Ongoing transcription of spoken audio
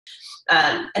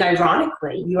And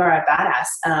ironically, You Are a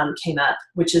Badass came up,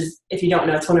 which is, if you don't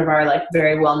know, it's one of our like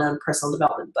very well-known personal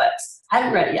development books. I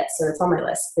haven't read it yet, so it's on my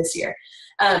list this year.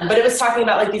 But it was talking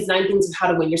about like these 9 things of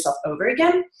how to win yourself over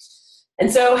again.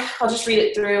 And so I'll just read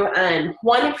it through.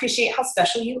 1, appreciate how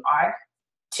special you are.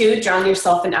 2, drown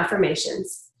yourself in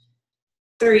affirmations.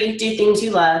 3, do things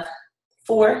you love.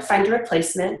 4, find a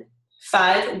replacement.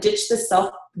 5, ditch the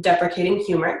self-deprecating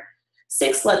humor.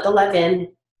 6, let the love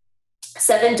in.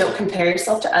 7, don't compare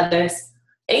yourself to others.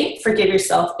 8, forgive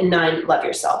yourself. And 9, love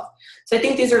yourself. So I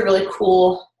think these are really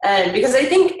cool. Because I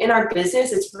think in our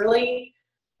business,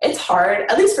 it's hard.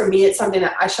 At least for me, it's something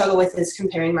that I struggle with, is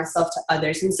comparing myself to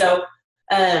others. And so,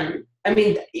 I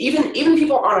mean, even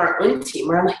people on our own team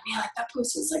where I'm like, man, like that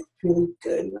post was like really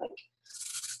good. Like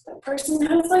that person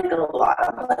has like a lot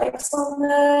of likes on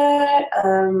that.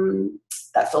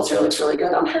 That filter looks really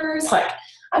good on hers. Like,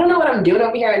 I don't know what I'm doing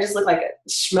over here. I just look like a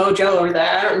schmo Joe over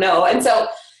there. I don't know. And so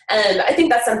I think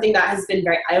that's something that has been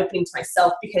very eye-opening to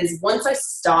myself, because once I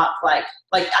stop, like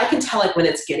I can tell like when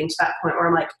it's getting to that point where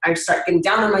I'm like, I start getting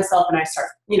down on myself and I start,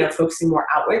 focusing more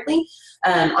outwardly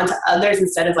onto others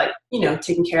instead of like,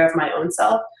 taking care of my own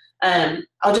self.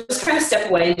 I'll just kind of step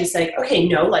away and just like, okay,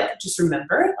 no, like just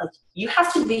remember, like you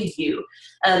have to be you.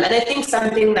 And I think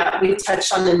something that we've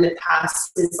touched on in the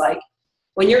past is like,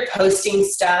 when you're posting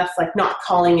stuff, like not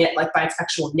calling it like by its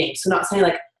actual name. So not saying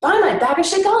like, buy my bag of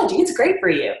Shakeology, it's great for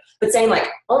you. But saying like,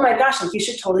 oh my gosh, like you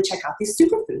should totally check out these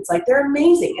superfoods. Like they're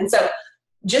amazing. And so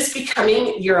just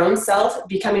becoming your own self,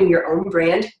 becoming your own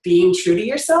brand, being true to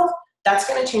yourself, that's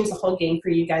going to change the whole game for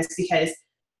you guys. Because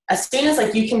as soon as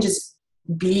like you can just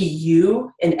be you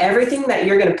and everything that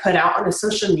you're going to put out on the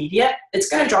social media, it's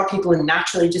going to draw people in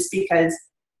naturally, just because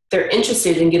they're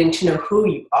interested in getting to know who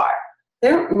you are. They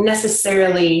don't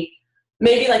necessarily,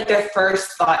 maybe like their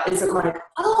first thought isn't like,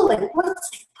 oh, like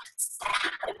what's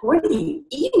that? Like, what are you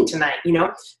eating tonight?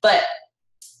 But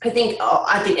I think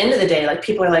at the end of the day, like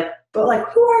people are like, but like,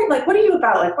 who are you? Like, what are you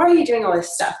about? Like, why are you doing all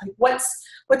this stuff? Like,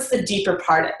 what's the deeper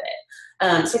part of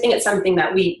it? So I think it's something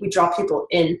that we draw people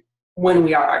in when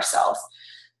we are ourselves.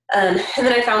 And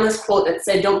then I found this quote that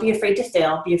said, don't be afraid to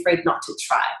fail, be afraid not to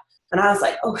try. And I was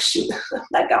like, oh, shoot,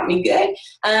 that got me good.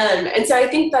 And so I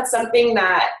think that's something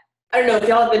that, I don't know if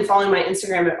y'all have been following my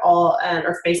Instagram at all,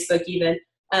 or Facebook even.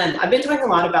 I've been talking a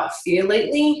lot about fear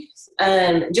lately,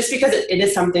 just because it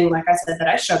is something, like I said, that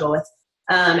I struggle with.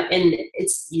 And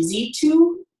it's easy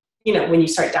to, when you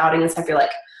start doubting and stuff, you're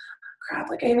like, crap,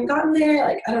 like I haven't gotten there.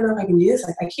 Like, I don't know if I can do this.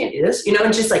 Like, I can't do this.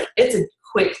 And just like, it's a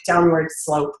quick downward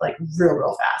slope, like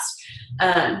real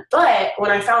fast. But when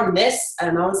I found this, I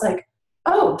was like,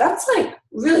 oh, that's like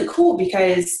really cool,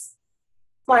 because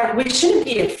like we shouldn't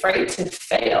be afraid to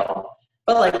fail,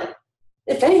 but like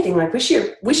if anything, like we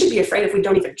should be afraid if we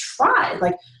don't even try,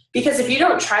 like, because if you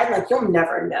don't try, like you'll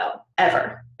never know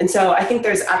ever. And so I think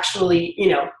there's actually,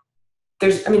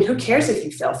 who cares if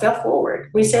you fail forward.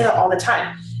 We say that all the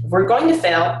time. If we're going to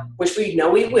fail, which we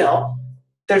know we will,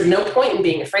 there's no point in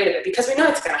being afraid of it, because we know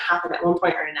it's going to happen at one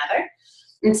point or another.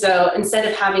 And so instead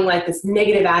of having like this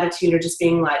negative attitude or just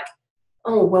being like,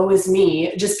 oh, woe is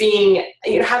me, just being,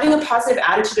 having a positive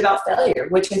attitude about failure,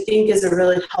 which I think is a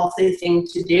really healthy thing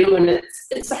to do. And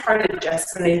it's a hard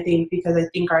adjustment, I think, because I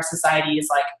think our society is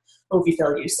like, oh, if you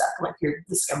fail, you suck. Like you're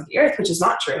the scum of the earth, which is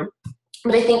not true.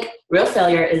 But I think real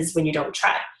failure is when you don't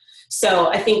try.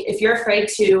 So I think if you're afraid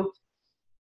to,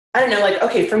 I don't know, like,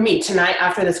 okay, for me tonight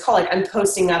after this call, like I'm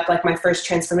posting up like my first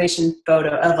transformation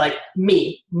photo of like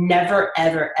me, never,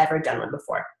 ever, ever done one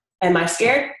before. Am I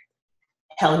scared?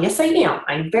 Hell yes, I am.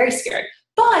 I'm very scared.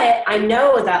 But I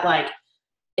know that like,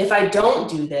 if I don't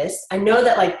do this, I know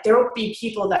that like there will be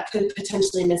people that could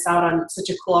potentially miss out on such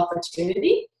a cool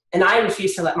opportunity. And I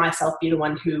refuse to let myself be the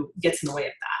one who gets in the way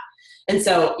of that. And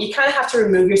so you kind of have to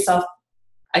remove yourself,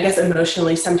 I guess,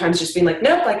 emotionally, sometimes just being like,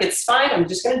 nope, like it's fine. I'm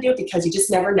just going to do it, because you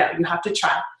just never know. You have to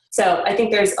try. So I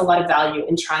think there's a lot of value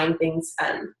in trying things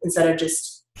instead of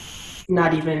just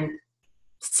not even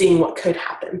seeing what could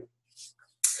happen.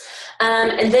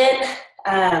 And then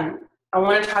I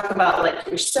want to talk about like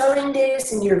your sowing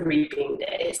days and your reaping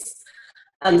days.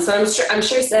 So I'm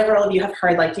sure several of you have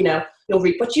heard like, you'll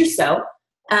reap what you sow.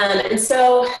 And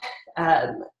so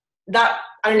that,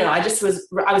 I don't know, I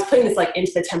was putting this like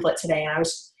into the template today, and I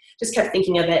was just kept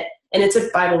thinking of it, and it's a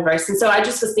Bible verse. And so I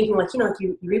just was thinking like, if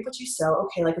you reap what you sow,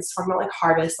 okay, like it's talking about like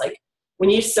harvest, like when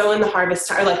you sow in the harvest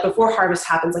time, or like before harvest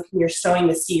happens, like when you're sowing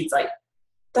the seeds, like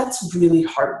that's really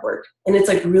hard work. And it's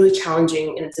like really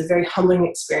challenging, and it's a very humbling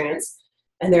experience.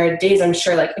 And there are days, I'm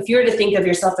sure, like if you were to think of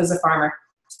yourself as a farmer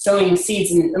sowing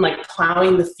seeds and like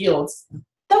plowing the fields,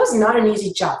 that was not an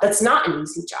easy job. That's not an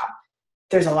easy job.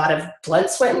 there's a lot of blood,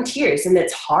 sweat, and tears, and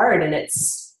it's hard, and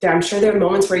I'm sure there are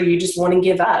moments where you just want to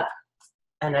give up.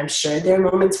 And I'm sure there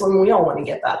are moments when we all want to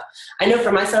give up. I know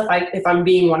for myself, if I'm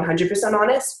being 100%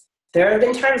 honest, there have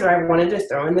been times where I wanted to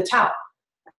throw in the towel.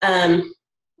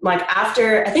 Like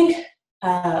after, I think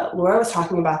Laura was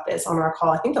talking about this on our call,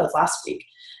 I think that was last week.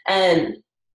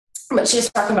 But she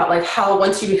was talking about like how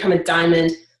once you become a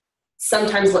diamond,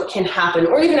 sometimes what can happen,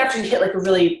 or even after you hit like a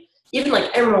really, even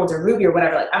like emerald or ruby or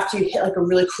whatever, like after you hit like a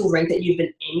really cool rank that you've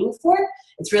been aiming for,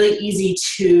 it's really easy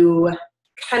to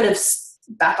kind of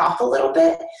back off a little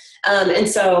bit. And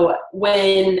so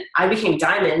when I became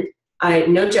diamond, I,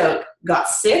 no joke, got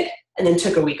sick and then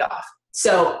took a week off.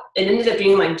 So it ended up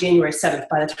being like January 7th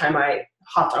by the time I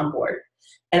hopped on board,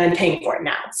 and I'm paying for it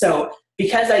now. So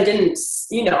because I didn't,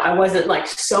 I wasn't like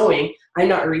sowing, I'm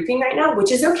not reaping right now,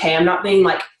 which is okay. I'm not being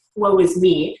like, woe is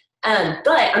me. But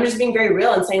I'm just being very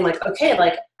real and saying like, okay,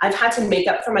 like I've had to make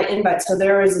up for my invites. So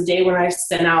there was a day when I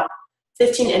sent out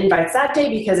 15 invites that day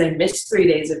because I missed 3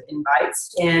 days of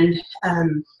invites, and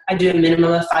I do a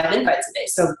minimum of 5 invites a day.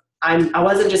 So I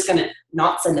wasn't just going to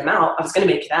not send them out. I was going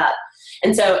to make it up.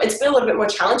 And so it's been a little bit more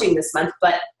challenging this month,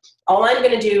 but all I'm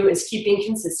going to do is keep being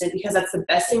consistent, because that's the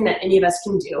best thing that any of us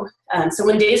can do. So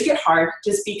when days get hard,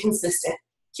 just be consistent.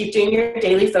 Keep doing your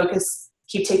daily focus.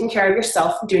 Keep taking care of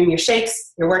yourself, doing your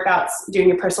shakes, your workouts, doing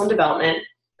your personal development.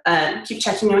 Keep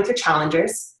checking in with your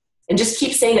challengers, and just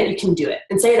keep saying that you can do it,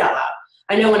 and say it out loud.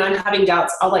 I know when I'm having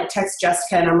doubts, I'll like text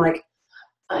Jessica and I'm like,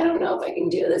 I don't know if I can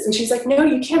do this. And she's like, no,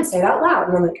 you can, say it out loud.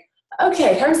 And I'm like,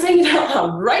 okay, I'm saying it out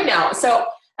loud right now. So,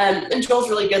 and Joel's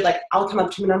really good. Like I'll come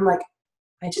up to him and I'm like,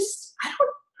 I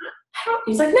don't,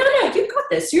 he's like, no, you've got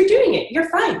this. You're doing it. You're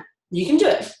fine. You can do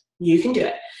it. You can do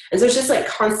it. And so it's just like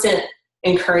constant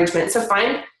encouragement. So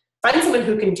find someone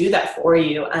who can do that for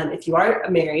you. If you are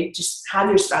married, just have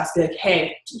your spouse be like,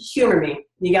 hey, humor me.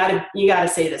 You gotta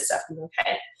say this stuff.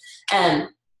 Okay. And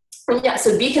yeah,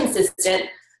 so be consistent,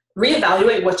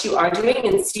 reevaluate what you are doing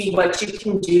and see what you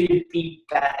can do to be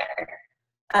better.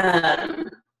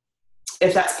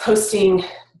 If that's posting,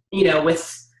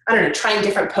 with, I don't know, trying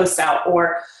different posts out,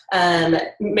 or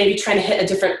maybe trying to hit a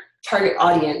different target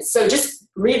audience. So just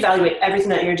reevaluate everything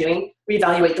that you're doing,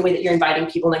 reevaluate the way that you're inviting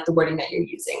people, like the wording that you're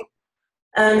using.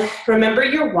 Remember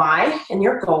your why and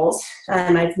your goals.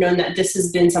 I've known that this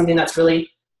has been something that's really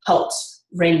helped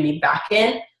rein me back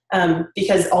in.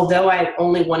 Because although I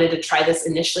only wanted to try this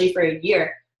initially for a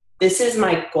year, this is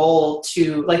my goal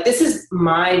to, like, this is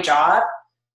my job.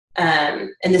 And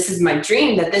this is my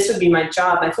dream, that this would be my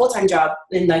job, my full-time job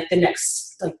in like the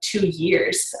next like 2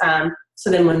 years. So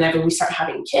then whenever we start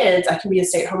having kids, I can be a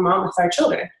stay-at-home mom with our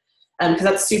children. Because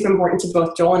that's super important to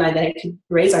both Joel and I, that I could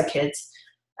raise our kids.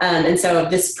 And so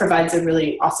this provides a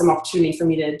really awesome opportunity for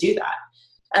me to do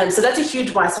that. So that's a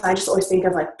huge why. So I just always think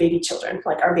of like baby children,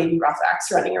 like our baby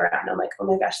Rothrocks running around. I'm like, oh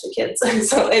my gosh, the kids.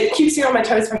 So it keeps me on my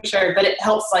toes for sure, but it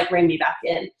helps like rein me back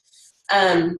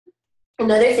in.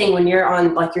 Another thing, when you're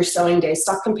on like your sewing days,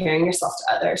 stop comparing yourself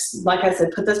to others. Like I said,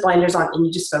 put those blinders on and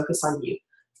you just focus on you.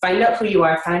 Find out who you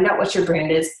are, find out what your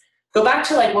brand is. Go back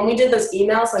to like when we did those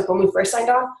emails, like when we first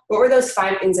signed on, what were those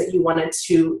 5 things that you wanted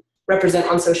to represent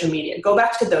on social media? Go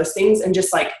back to those things and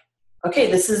just like,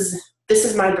 okay, this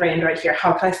is my brand right here.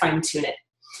 How can I fine tune it?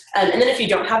 And then if you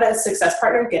don't have a success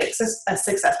partner, get a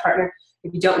success partner.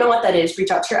 If you don't know what that is,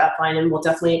 reach out to your upline and we'll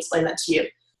definitely explain that to you.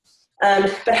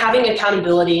 But having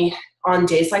accountability on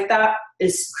days like that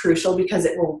is crucial, because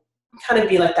it will kind of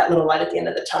be like that little light at the end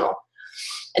of the tunnel.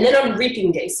 And then on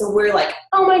reaping days, so we're like,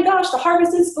 oh my gosh, the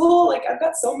harvest is full. Like I've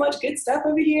got so much good stuff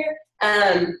over here.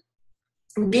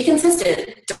 Be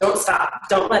consistent. Don't stop.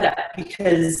 Don't let up,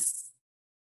 because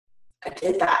I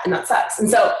did that and that sucks. And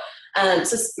so,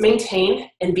 so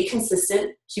maintain and be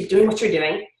consistent. Keep doing what you're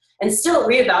doing, and still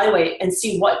reevaluate and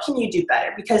see what can you do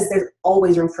better, because there's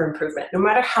always room for improvement. No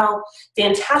matter how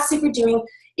fantastic we're doing,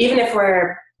 even if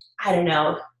we're, I don't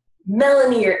know,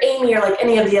 Melanie or Amy or like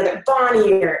any of the other,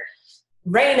 Bonnie or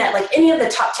Raina, like any of the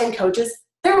top 10 coaches,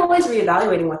 they're always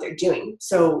reevaluating what they're doing.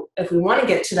 So if we want to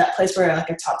get to that place where we're like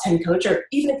a top 10 coach, or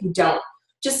even if you don't,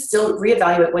 just still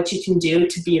reevaluate what you can do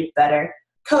to be a better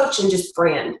coach and just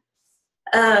brand.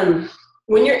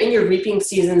 When you're in your reaping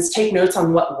seasons, take notes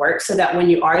on what works, so that when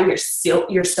you are in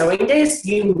your sowing days,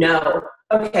 you know,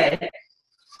 okay,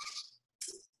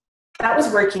 that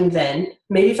was working then.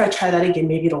 Maybe if I try that again,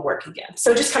 maybe it'll work again.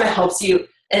 So it just kind of helps you,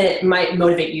 and it might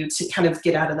motivate you to kind of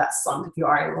get out of that slump if you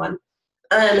are in one.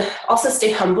 Also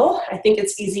stay humble. I think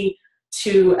it's easy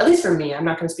to, at least for me, I'm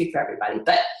not going to speak for everybody,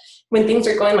 but when things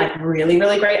are going like really,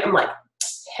 really great, I'm like,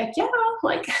 heck yeah,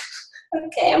 like,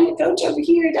 okay, I'm the coach over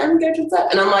here, I'm the coach, what's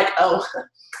up? And I'm like, oh,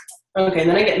 Okay, and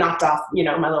then I get knocked off,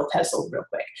 my little pedestal real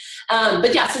quick.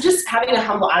 But yeah, so just having a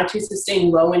humble attitude, so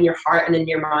staying low in your heart and in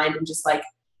your mind, and just like,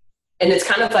 and it's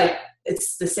kind of like,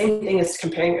 it's the same thing as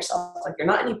comparing yourself. Like, you're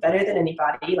not any better than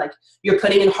anybody. Like, you're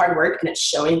putting in hard work and it's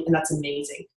showing, and that's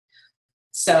amazing.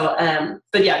 So,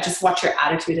 but yeah, just watch your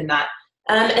attitude in that.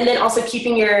 And then also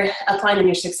keeping your upline and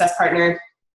your success partner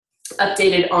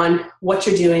updated on what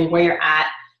you're doing, where you're at.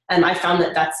 And I found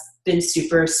that that's been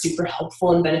super, super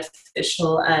helpful and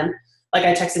beneficial. Like,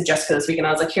 I texted Jessica this week and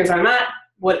I was like, here's where I'm at.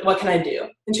 What can I do?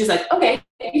 And she was like, okay,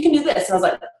 you can do this. And I was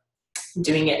like,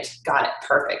 doing it. Got it.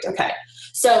 Perfect. Okay.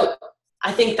 So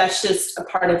I think that's just a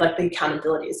part of like the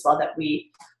accountability as well that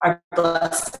we are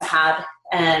blessed to have.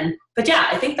 But yeah,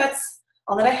 I think that's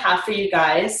all that I have for you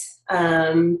guys.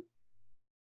 Yeah,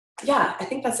 I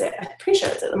think that's it. I'm pretty sure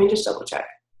that's it. Let me just double check.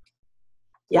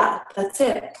 Yeah, that's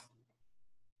it.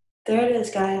 There it is,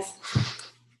 guys.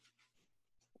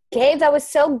 Gabe, that was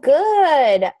so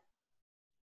good.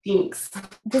 Thanks.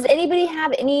 Does anybody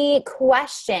have any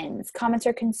questions, comments,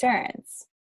 or concerns?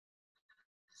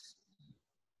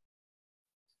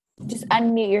 Just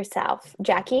unmute yourself.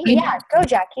 Jackie? Yeah, go,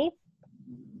 Jackie.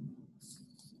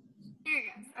 There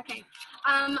you go. Okay.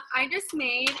 I just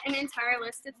made an entire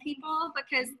list of people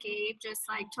because Gabe just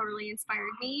like totally inspired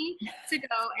me to go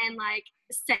and like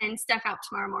send stuff out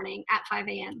tomorrow morning at 5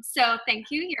 a.m. So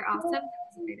thank you. You're awesome.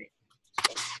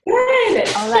 Good.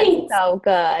 Oh, that's so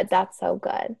good. That's so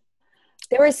good.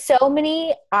 There were so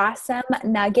many awesome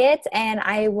nuggets, and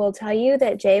I will tell you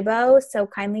that Jabo so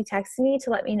kindly texted me to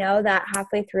let me know that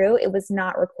halfway through it was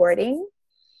not recording.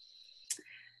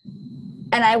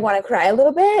 And I want to cry a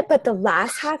little bit, but the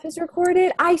last half is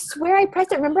recorded. I swear I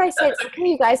pressed it. Remember I said, okay,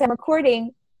 you guys, I'm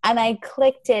recording. And I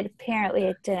clicked it. Apparently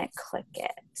it didn't click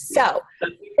it. So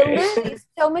literally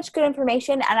so much good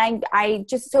information. And I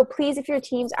just, so please, if your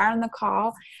teams are on the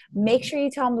call, make sure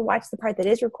you tell them to watch the part that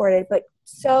is recorded. But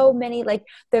so many, like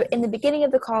in the beginning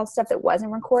of the call, stuff that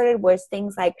wasn't recorded was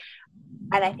things like,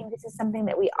 and I think this is something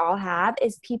that we all have,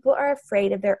 is people are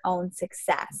afraid of their own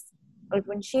success. Like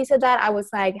when she said that, I was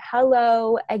like,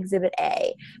 hello, exhibit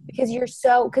A. Because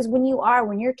when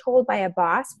you're told by a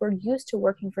boss, we're used to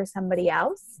working for somebody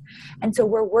else. And so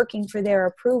we're working for their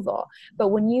approval. But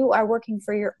when you are working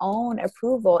for your own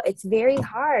approval, it's very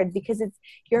hard because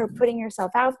you're putting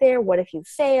yourself out there. What if you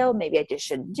fail? Maybe I just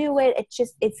shouldn't do it.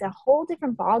 It's a whole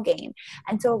different ball game.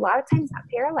 And so a lot of times that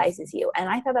paralyzes you. And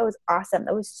I thought that was awesome.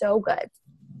 That was so good.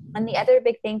 And the other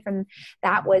big thing from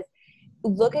that was,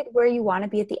 look at where you want to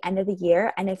be at the end of the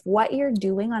year. And if what you're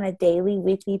doing on a daily,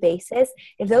 weekly basis,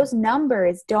 if those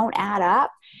numbers don't add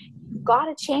up, you've got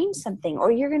to change something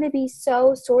or you're going to be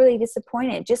so sorely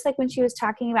disappointed. Just like when she was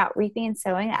talking about reaping and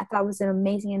sowing, I thought was an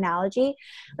amazing analogy.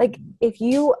 Like if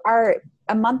you are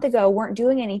a month ago weren't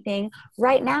doing anything,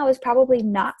 right now is probably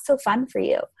not so fun for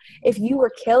you. If you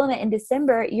were killing it in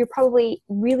December, you're probably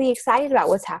really excited about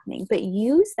what's happening, but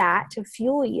use that to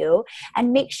fuel you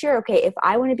and make sure, okay, if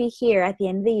I want to be here at the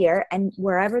end of the year and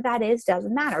wherever that is,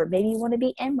 doesn't matter. Maybe you want to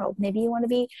be Emerald, maybe you want to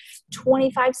be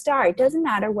 25 star, it doesn't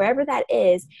matter. Wherever that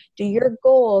is, do your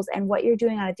goals and what you're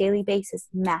doing on a daily basis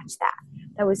match that.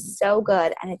 That was so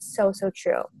good. And it's so, so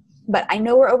true. But I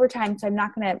know we're over time, so I'm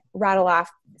not going to rattle off.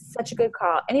 Such a good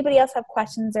call. Anybody else have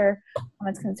questions or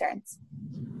comments, concerns?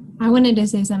 I wanted to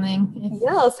say something.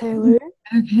 Yes, Taylor.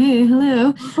 Okay,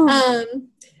 hello.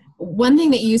 One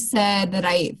thing that you said that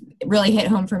I really hit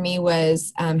home for me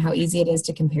was how easy it is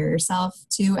to compare yourself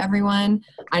to everyone.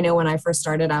 I know when I first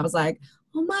started, I was like,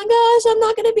 oh my gosh, I'm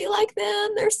not going to be like them.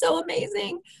 They're so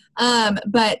amazing.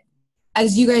 But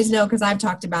as you guys know, because I've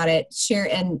talked about it,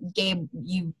 and Gabe,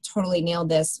 you totally nailed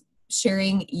this.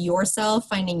 Sharing yourself,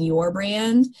 finding your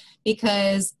brand,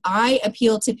 because I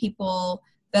appeal to people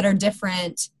that are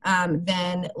different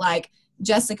than like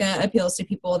Jessica appeals to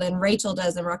people than Rachel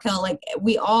does and Raquel. Like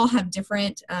we all have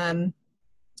different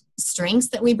strengths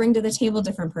that we bring to the table,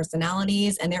 different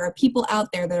personalities, and there are people out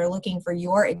there that are looking for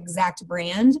your exact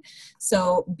brand.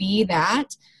 So be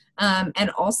that.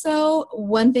 And also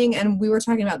one thing, and we were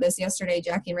talking about this yesterday,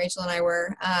 Jackie and Rachel and I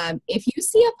were, if you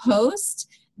see a post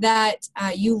that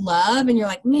you love and you're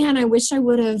like, man, I wish I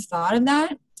would have thought of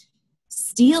that,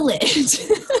 steal it.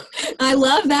 I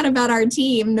love that about our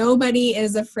team. Nobody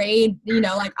is afraid,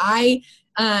 like I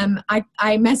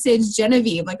messaged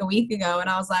Genevieve like a week ago and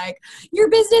I was like, your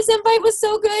business invite was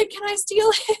so good. Can I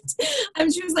steal it?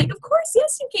 And she was like, of course,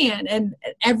 yes, you can. And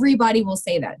everybody will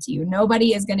say that to you.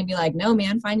 Nobody is going to be like, no,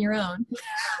 man, find your own.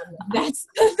 That's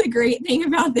the great thing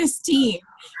about this team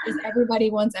is everybody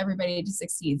wants everybody to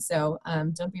succeed. So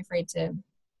don't be afraid to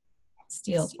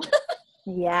steal.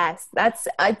 Yes,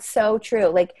 it's so true.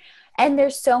 Like And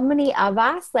there's so many of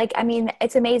us. Like, I mean,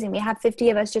 it's amazing. We have 50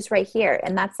 of us just right here.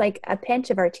 And that's like a pinch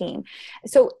of our team.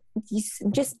 So you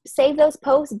just save those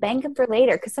posts, bank them for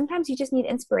later. Because sometimes you just need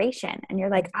inspiration. And you're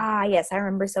like, yes, I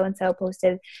remember so-and-so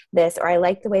posted this, or I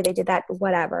like the way they did that,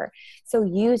 whatever. So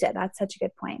use it. That's such a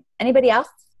good point. Anybody else?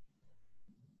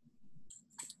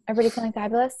 Everybody feeling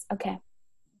fabulous? Okay.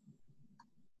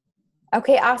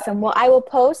 Okay, awesome. Well, I will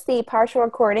post the partial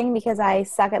recording because I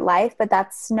suck at life, but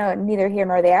that's neither here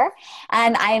nor there.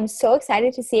 And I am so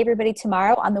excited to see everybody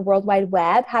tomorrow on the World Wide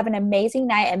Web. Have an amazing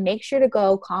night, and make sure to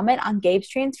go comment on Gabe's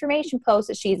transformation post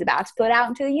that she's about to put out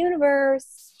into the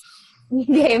universe.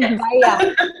 Gabe,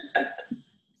 bye.